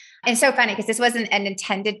prices. And so funny, because this wasn't an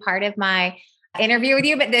intended part of my interview with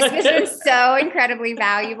you, but this has been so incredibly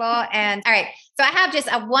valuable. And all right, so I have just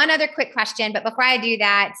one other quick question, but before I do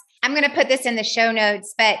that, I'm going to put this in the show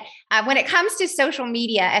notes. But when it comes to social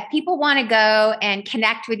media, if people want to go and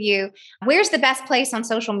connect with you, where's the best place on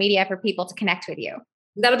social media for people to connect with you?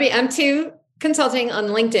 That'll be M2 Consulting on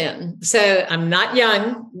LinkedIn. So I'm not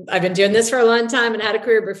young. I've been doing this for a long time and had a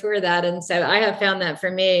career before that. And so I have found that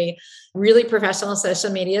for me, really professional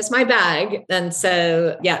social media is my bag. And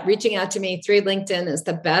so, reaching out to me through LinkedIn is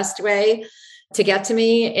the best way to get to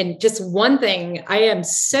me. And just one thing, I am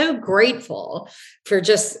so grateful for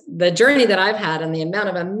just the journey that I've had and the amount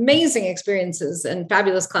of amazing experiences and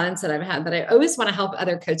fabulous clients that I've had, that I always want to help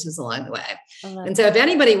other coaches along the way. And so if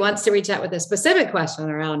anybody wants to reach out with a specific question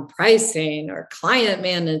around pricing or client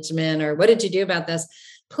management, or what did you do about this,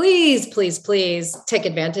 please, please, please take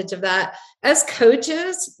advantage of that. As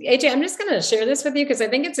coaches, AJ, I'm just going to share this with you because I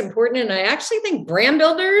think it's important. And I actually think brand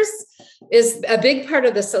builders is a big part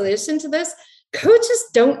of the solution to this. Coaches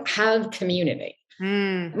don't have community.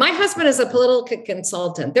 My husband is a political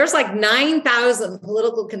consultant. There's like 9,000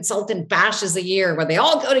 political consultant bashes a year where they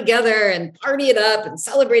all go together and party it up and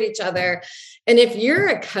celebrate each other. And if you're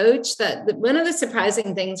a coach, that one of the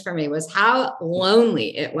surprising things for me was how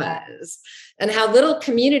lonely it was and how little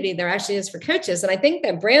community there actually is for coaches. And I think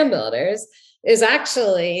that brand builders is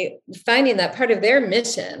actually finding that part of their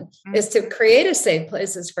mission is to create a safe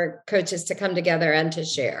places for coaches to come together and to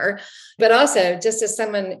share. But also, just as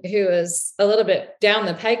someone who is a little bit down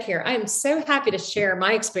the pike here, I'm so happy to share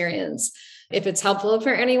my experience. If it's helpful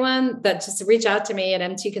for anyone, that just reach out to me at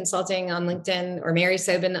M2 Consulting on LinkedIn or Mary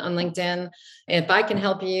Sobon on LinkedIn. If I can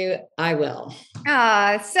help you, I will.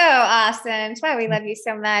 Oh, so awesome. That's why we love you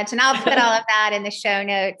so much. And I'll put all of that in the show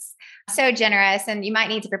notes. So generous. And you might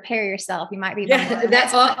need to prepare yourself. You might be.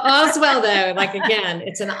 That's all's well, though. Like, again,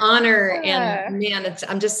 it's an honor. And man,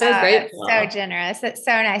 I'm just so grateful. So generous. That's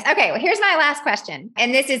so nice. Okay. Well, here's my last question.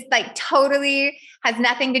 And this is like totally has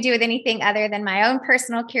nothing to do with anything other than my own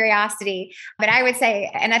personal curiosity. But I would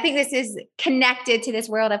say, and I think this is connected to this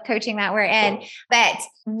world of coaching that we're in, but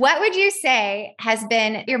what would you say has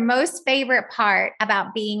been your most favorite part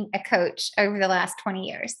about being a coach over the last 20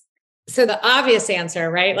 years? So the obvious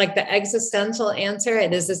answer, right? Like the existential answer,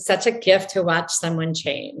 it's such a gift to watch someone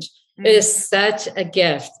change. It is such a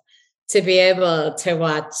gift to be able to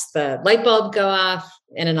watch the light bulb go off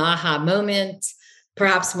in an aha moment.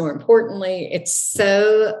 Perhaps more importantly, it's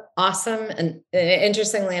so awesome. And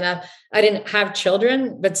interestingly enough, I didn't have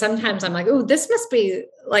children, but sometimes I'm like, oh, this must be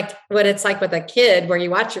like what it's like with a kid, where you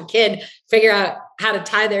watch your kid figure out how to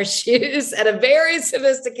tie their shoes at a very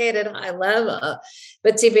sophisticated high level.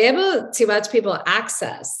 But to be able to watch people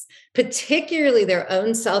access, particularly their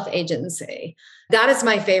own self-agency, that is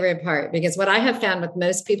my favorite part, because what I have found with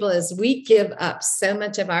most people is we give up so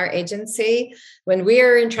much of our agency. When we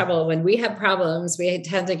are in trouble, when we have problems, we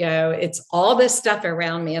tend to go, it's all this stuff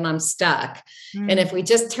around me and I'm stuck. And if we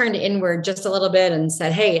just turned inward just a little bit and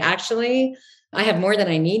said, hey, actually, I have more than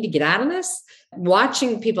I need to get out of this.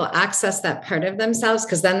 Watching people access that part of themselves,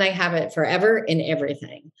 because then they have it forever in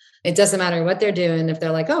everything. It doesn't matter what they're doing. If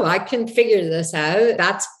they're like, oh, I can figure this out,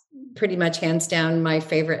 that's pretty much hands down my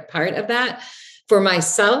favorite part of that. For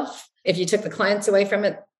myself, if you took the clients away from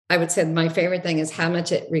it, I would say my favorite thing is how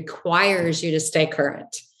much it requires you to stay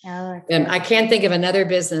current. And I can't think of another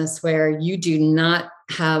business where you do not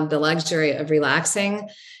have the luxury of relaxing.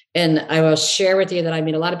 And I will share with you that I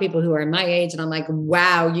meet a lot of people who are my age, and I'm like,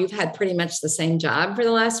 wow, you've had pretty much the same job for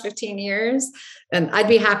the last 15 years. And I'd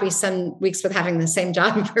be happy some weeks with having the same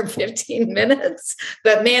job for 15 minutes.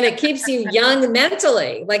 But man, it keeps you young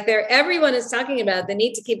mentally. Like everyone is talking about the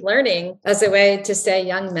need to keep learning as a way to stay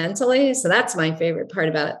young mentally. So that's my favorite part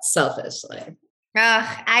about it, selfishly.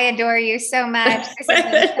 Oh, I adore you so much. This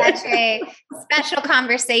has been such a special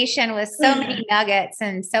conversation with so many nuggets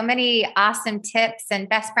and so many awesome tips and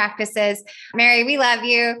best practices. Mary, we love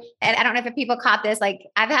you. And I don't know if people caught this. Like,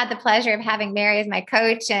 I've had the pleasure of having Mary as my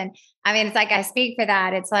coach. And I mean, it's like, I speak for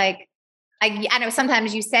that. It's like, I know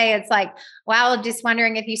sometimes you say, it's like, well, just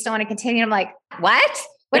wondering if you still want to continue. I'm like, what?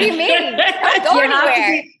 What do you mean? Don't go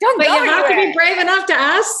anywhere. You have to be brave enough to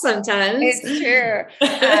ask sometimes. It's true.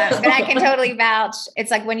 But I can totally vouch. It's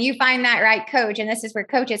like when you find that right coach, and this is where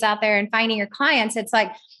coaches out there and finding your clients, it's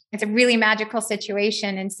like, it's a really magical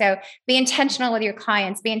situation. And so be intentional with your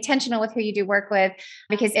clients, be intentional with who you do work with,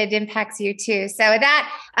 because it impacts you too. So with that,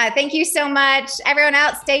 thank you so much. Everyone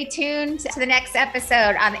else, stay tuned to the next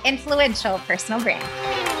episode on the Influential Personal Brand.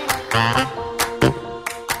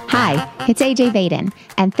 Hi, it's AJ Vaden,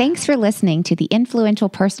 and thanks for listening to the Influential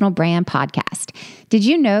Personal Brand podcast. Did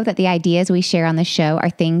you know that the ideas we share on the show are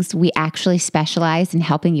things we actually specialize in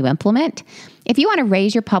helping you implement? If you want to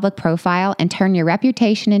raise your public profile and turn your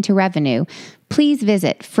reputation into revenue, please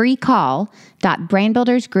visit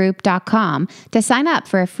freecall.brandbuildersgroup.com to sign up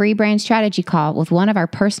for a free brand strategy call with one of our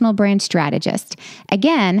personal brand strategists.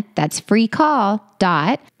 Again, that's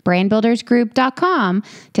freecall.brandbuildersgroup.com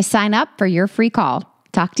to sign up for your free call.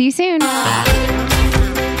 Talk to you soon. All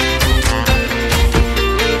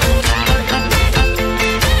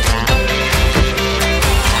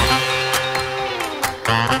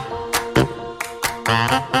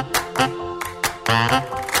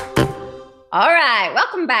right.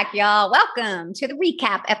 Welcome back, y'all. Welcome to the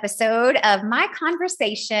recap episode of my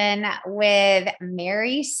conversation with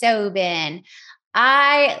Mary Sobon.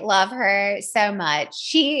 I love her so much.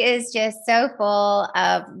 She is just so full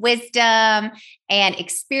of wisdom and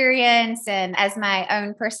experience. And as my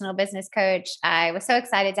own personal business coach, I was so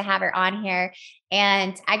excited to have her on here.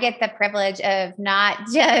 And I get the privilege of not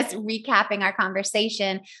just recapping our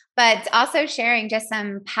conversation, but also sharing just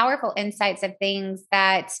some powerful insights of things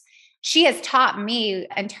that she has taught me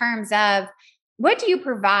in terms of what do you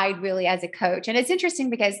provide really as a coach? And it's interesting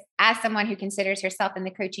because as someone who considers herself in the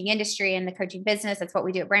coaching industry and the coaching business, that's what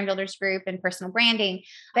we do at Brand Builders Group and personal branding.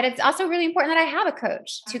 But it's also really important that I have a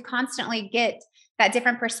coach to constantly get that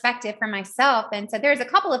different perspective for myself. And so there's a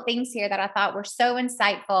couple of things here that I thought were so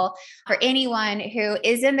insightful for anyone who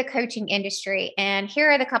is in the coaching industry. And here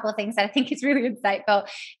are the couple of things that I think is really insightful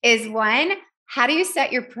is one, how do you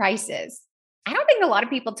set your prices? I don't think a lot of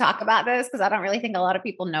people talk about this because I don't really think a lot of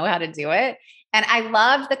people know how to do it. And I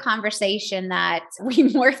loved the conversation that we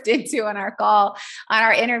morphed into on our call, on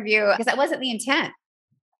our interview, because that wasn't the intent.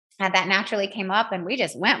 And that naturally came up and we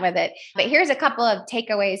just went with it. But here's a couple of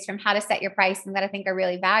takeaways from how to set your pricing that I think are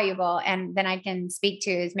really valuable. And then I can speak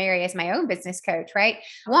to as Mary as my own business coach, right?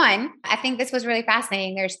 One, I think this was really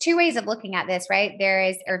fascinating. There's two ways of looking at this, right?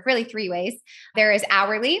 Or really three ways. There is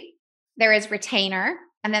hourly, there is retainer,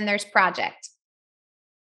 and then there's project.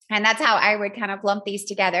 And that's how I would kind of lump these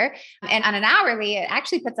together. And on an hourly, it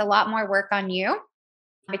actually puts a lot more work on you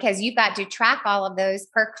because you've got to track all of those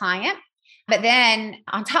per client. But then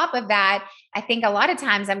on top of that, I think a lot of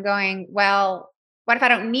times I'm going, well, what if I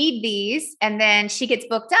don't need these? And then she gets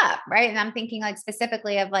booked up, right? And I'm thinking like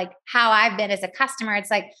specifically of like how I've been as a customer.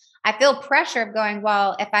 It's like, I feel pressure of going,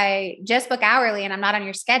 well, if I just book hourly and I'm not on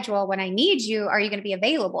your schedule, when I need you, are you going to be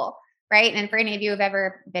available? Right. And for any of you who've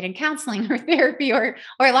ever been in counseling or therapy or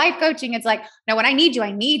life coaching, it's like, no, when I need you,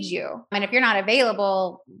 I need you. And if you're not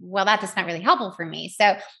available, well, that's not really helpful for me.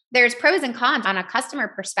 So there's pros and cons on a customer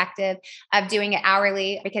perspective of doing it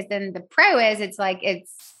hourly, because then the pro is it's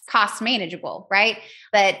cost manageable, right?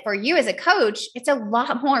 But for you as a coach, it's a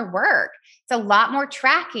lot more work. It's a lot more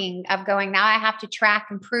tracking of going, now I have to track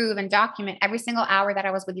and prove and document every single hour that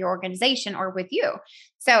I was with your organization or with you.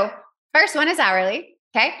 So first one is hourly.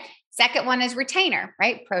 Okay. Second one is retainer,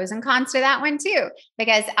 right? Pros and cons to that one too.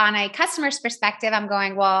 Because on a customer's perspective, I'm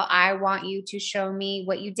going, well, I want you to show me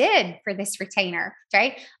what you did for this retainer,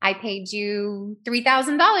 right? I paid you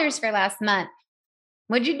 $3,000 for last month.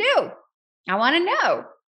 What'd you do? I want to know.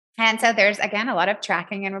 And so there's, again, a lot of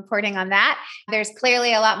tracking and reporting on that. There's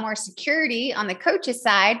clearly a lot more security on the coach's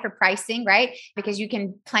side for pricing, right? Because you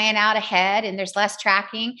can plan out ahead and there's less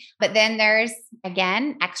tracking. But then there's,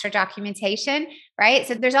 again, extra documentation, right?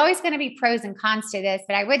 So there's always going to be pros and cons to this.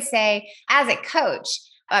 But I would say as a coach,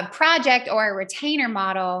 a project or a retainer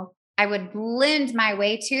model, I would lend my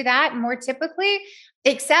way to that more typically,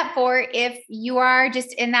 except for if you are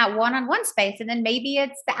just in that one-on-one space, and then maybe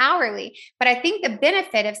it's the hourly. But I think the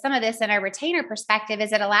benefit of some of this in a retainer perspective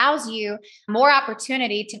is it allows you more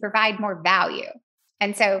opportunity to provide more value.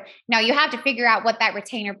 And so now you have to figure out what that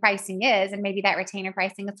retainer pricing is. And maybe that retainer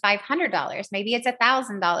pricing is $500. Maybe it's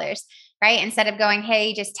 $1,000, right? Instead of going,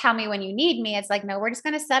 hey, just tell me when you need me. It's like, no, we're just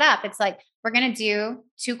going to set up. It's like, we're going to do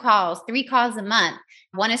 2 calls, 3 calls a month.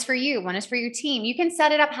 One is for you. One is for your team. You can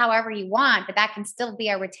set it up however you want, but that can still be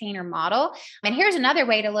a retainer model. And here's another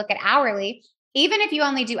way to look at hourly. Even if you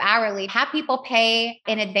only do hourly, have people pay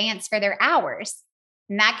in advance for their hours.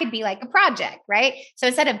 And that could be like a project, right? So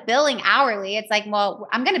instead of billing hourly, it's like, well,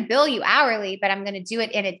 I'm going to bill you hourly, but I'm going to do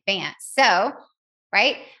it in advance. So,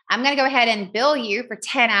 right, I'm going to go ahead and bill you for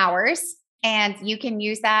 10 hours, and you can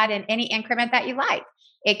use that in any increment that you like.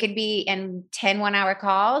 It could be in 10 1-hour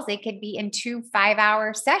calls. It could be in 2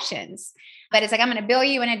 5-hour sessions. But it's like, I'm going to bill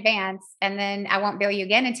you in advance, and then I won't bill you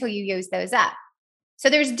again until you use those up. So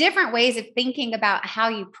there's different ways of thinking about how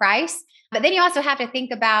you price. But then you also have to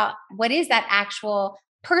think about what is that actual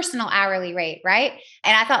personal hourly rate, right?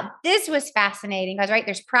 And I thought this was fascinating because, right,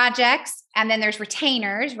 there's projects and then there's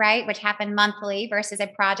retainers, right, which happen monthly versus a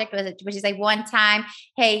project, which is a one-time,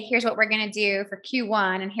 hey, here's what we're going to do for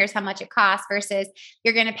Q1 and here's how much it costs versus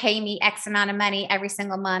you're going to pay me X amount of money every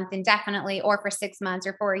single month indefinitely or for 6 months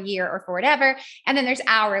or for a year or for whatever. And then there's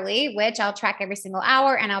hourly, which I'll track every single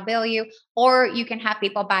hour and I'll bill you, or you can have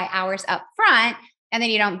people buy hours up front. And then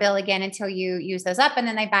you don't bill again until you use those up and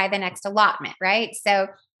then they buy the next allotment, right? So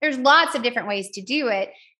there's lots of different ways to do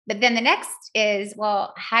it. But then the next is,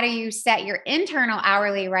 well, how do you set your internal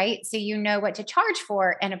hourly rate so you know what to charge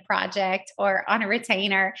for in a project or on a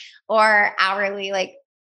retainer or hourly? Like,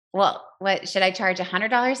 well, what should I charge?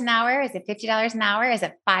 $100 an hour? Is it $50 an hour? Is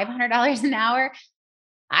it $500 an hour?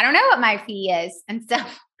 I don't know what my fee is. And so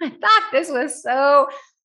I thought this was so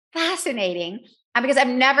fascinating. Because I've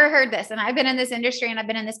never heard this. And I've been in this industry and I've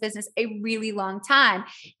been in this business a really long time.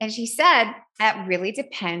 And she said, that really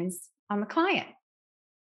depends on the client.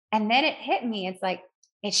 And then it hit me. It's like,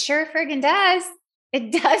 it sure friggin' does.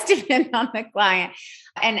 It does depend on the client.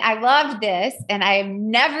 And I love this. And I've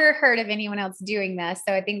never heard of anyone else doing this.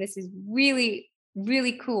 So I think this is really,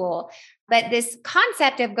 really cool. But this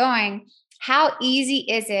concept of going, how easy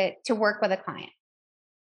is it to work with a client?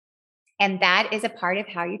 And that is a part of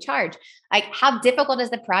how you charge. Like, how difficult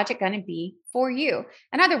is the project going to be for you?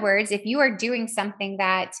 In other words, if you are doing something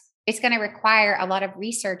that it's going to require a lot of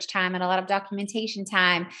research time and a lot of documentation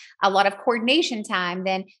time, a lot of coordination time,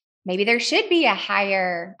 then maybe there should be a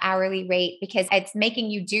higher hourly rate because it's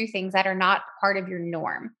making you do things that are not part of your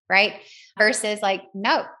norm, right? Versus like,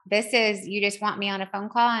 no, this is, you just want me on a phone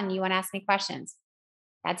call and you want to ask me questions.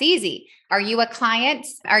 That's easy. Are you a client?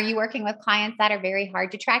 Are you working with clients that are very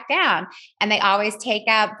hard to track down and they always take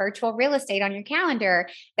up virtual real estate on your calendar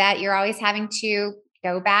that you're always having to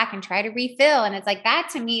go back and try to refill? And it's like, that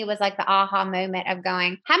to me was like the aha moment of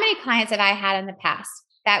going, how many clients have I had in the past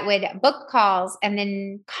that would book calls and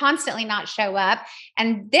then constantly not show up?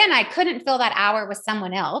 And then I couldn't fill that hour with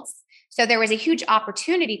someone else. So there was a huge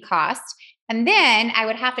opportunity cost. And then I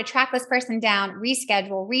would have to track this person down,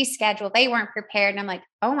 reschedule. They weren't prepared. And I'm like,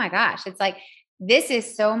 oh my gosh, it's like, this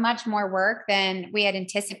is so much more work than we had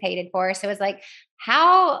anticipated for. So it's like,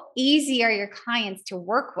 how easy are your clients to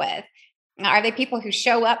work with? Are they people who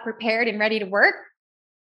show up prepared and ready to work?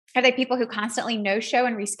 Are they people who constantly no-show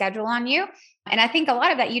and reschedule on you? And I think a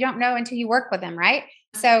lot of that you don't know until you work with them, right?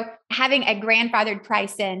 So having a grandfathered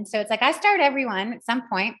price in. So it's like, I start everyone at some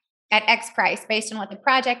point at X price based on what the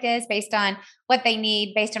project is, based on what they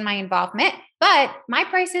need, based on my involvement. But my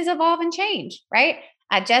prices evolve and change, right?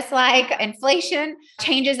 Just like inflation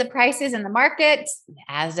changes the prices in the market,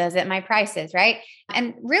 as does it my prices, right?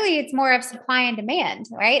 And really, it's more of supply and demand,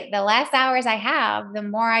 right? The less hours I have, the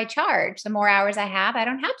more I charge. The more hours I have, I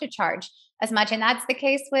don't have to charge as much. And that's the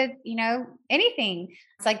case with, anything.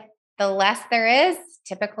 It's like the less there is,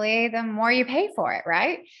 typically, the more you pay for it,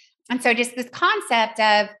 right? And so just this concept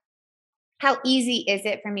of How easy is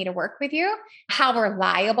it for me to work with you? How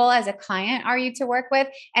reliable as a client are you to work with?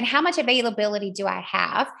 And how much availability do I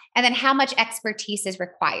have? And then how much expertise is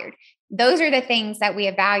required? Those are the things that we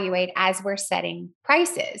evaluate as we're setting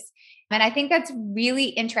prices. And I think that's really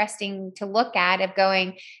interesting to look at, of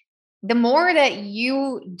going, the more that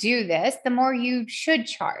you do this, the more you should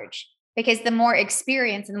charge, because the more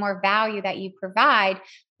experience and the more value that you provide,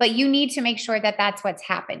 but you need to make sure that that's what's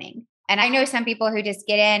happening. And I know some people who just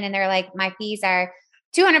get in and they're like, my fees are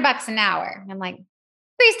 $200 an hour. And I'm like,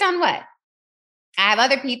 based on what? I have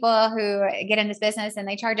other people who get in this business and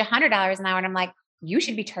they charge $100 an hour. And I'm like, you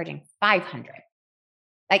should be charging $500.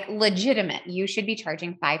 Like legitimate, you should be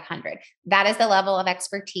charging $500. That is the level of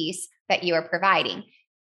expertise that you are providing.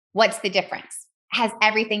 What's the difference? It has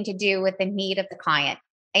everything to do with the need of the client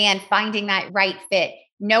and finding that right fit,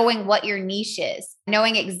 knowing what your niche is,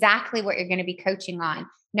 knowing exactly what you're going to be coaching on,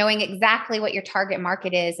 knowing exactly what your target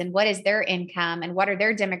market is and what is their income and what are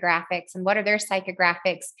their demographics and what are their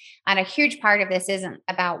psychographics. And a huge part of this isn't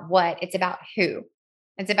about what, it's about who.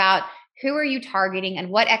 It's about who are you targeting and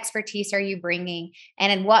what expertise are you bringing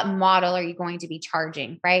and in what model are you going to be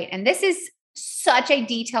charging, right? And this is such a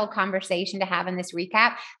detailed conversation to have in this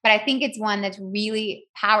recap, but I think it's one that's really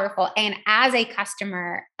powerful. And as a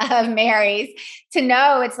customer of Mary's, to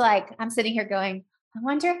know, it's like, I'm sitting here going, I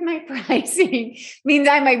wonder if my pricing means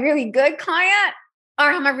I'm a really good client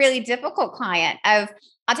or I'm a really difficult client. I'll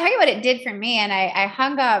tell you what it did for me. And I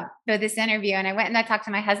hung up for this interview and I went and I talked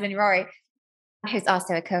to my husband, Rory, who's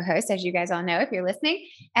also a co-host, as you guys all know, if you're listening.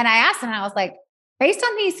 And I asked him, and I was like, based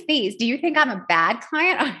on these fees, do you think I'm a bad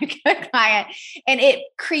client or a good client? And it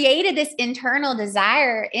created this internal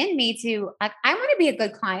desire in me to, like, I want to be a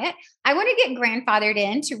good client. I want to get grandfathered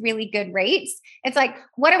into really good rates. It's like,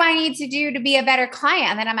 what do I need to do to be a better client?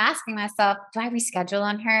 And then I'm asking myself, do I reschedule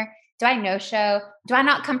on her? Do I no-show? Do I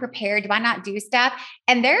not come prepared? Do I not do stuff?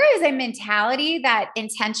 And there is a mentality that,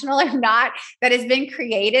 intentional or not, that has been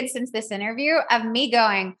created since this interview of me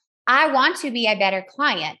going, I want to be a better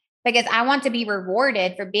client, because I want to be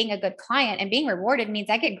rewarded for being a good client. And being rewarded means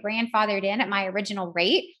I get grandfathered in at my original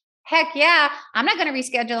rate. Heck yeah, I'm not going to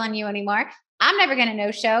reschedule on you anymore. I'm never going to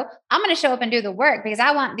no-show. I'm going to show up and do the work because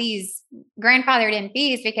I want these grandfathered in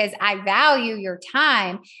fees because I value your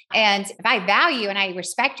time. And if I value and I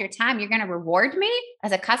respect your time, you're going to reward me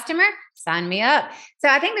as a customer. Sign me up. So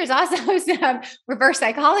I think there's also some reverse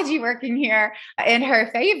psychology working here in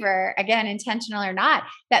her favor, again, intentional or not,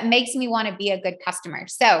 that makes me want to be a good customer.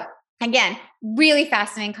 So again, really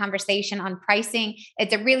fascinating conversation on pricing.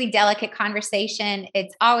 It's a really delicate conversation.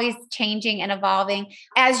 It's always changing and evolving,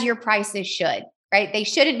 as your prices should, right? They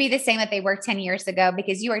shouldn't be the same that they were 10 years ago,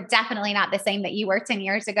 because you are definitely not the same that you were 10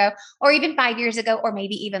 years ago, or even 5 years ago, or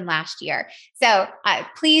maybe even last year. So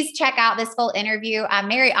please check out this full interview.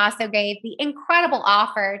 Mary also gave the incredible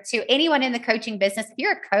offer to anyone in the coaching business. If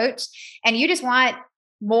you're a coach and you just want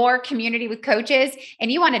more community with coaches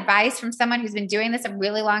and you want advice from someone who's been doing this a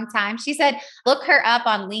really long time, she said, look her up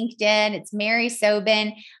on LinkedIn. It's Mary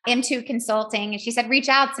Sobon, M2 Consulting. And she said, reach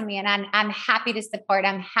out to me and I'm happy to support.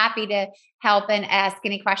 I'm happy to help and ask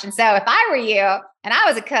any questions. So if I were you and I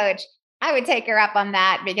was a coach, I would take her up on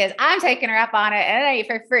that, because I'm taking her up on it and it ain't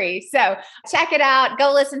for free. So check it out.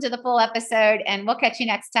 Go listen to the full episode and we'll catch you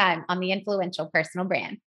next time on the Influential Personal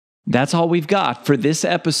Brand. That's all we've got for this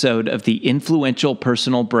episode of the Influential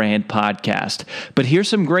Personal Brand Podcast. But here's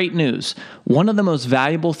some great news. One of the most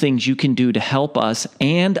valuable things you can do to help us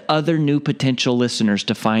and other new potential listeners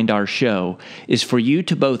to find our show is for you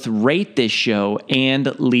to both rate this show and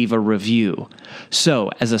leave a review.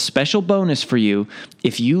 So, as a special bonus for you,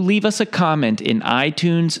 if you leave us a comment in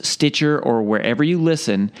iTunes, Stitcher, or wherever you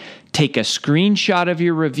listen, take a screenshot of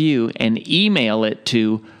your review and email it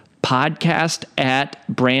to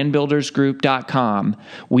podcast@brandbuildersgroup.com.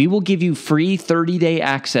 We will give you free 30-day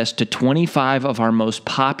access to 25 of our most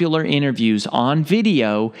popular interviews on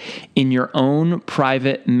video in your own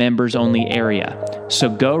private members-only area. So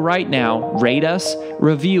go right now, rate us,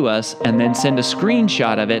 review us, and then send a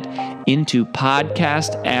screenshot of it into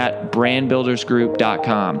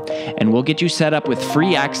podcast@brandbuildersgroup.com. And we'll get you set up with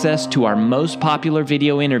free access to our most popular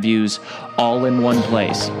video interviews all in one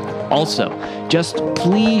place. Also, just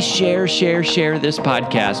please share this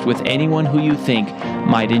podcast with anyone who you think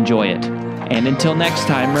might enjoy it. And until next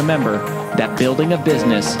time, remember that building a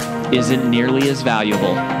business isn't nearly as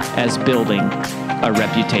valuable as building a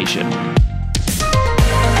reputation.